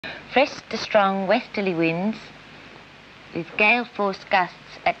Fresh to strong westerly winds with gale force gusts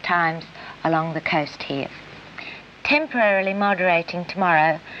at times along the coast here. Temporarily moderating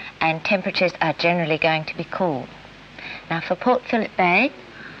tomorrow, and temperatures are generally going to be cool. Now for Port Phillip Bay,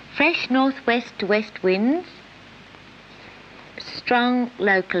 fresh northwest to west winds, strong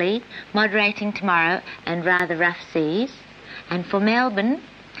locally, moderating tomorrow and rather rough seas. And for Melbourne,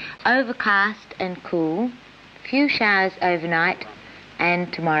 overcast and cool, few showers overnight,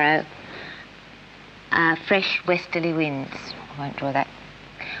 and tomorrow fresh westerly winds. I won't draw that.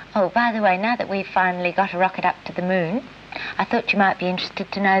 Oh, by the way, now that we've finally got a rocket up to the moon, I thought you might be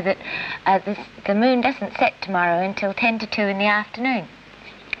interested to know that the moon doesn't set tomorrow until 10 to 2 in the afternoon.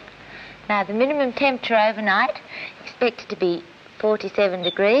 Now, the minimum temperature overnight expected to be 47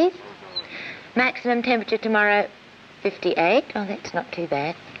 degrees. Maximum temperature tomorrow, 58. Oh, that's not too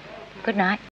bad. Good night.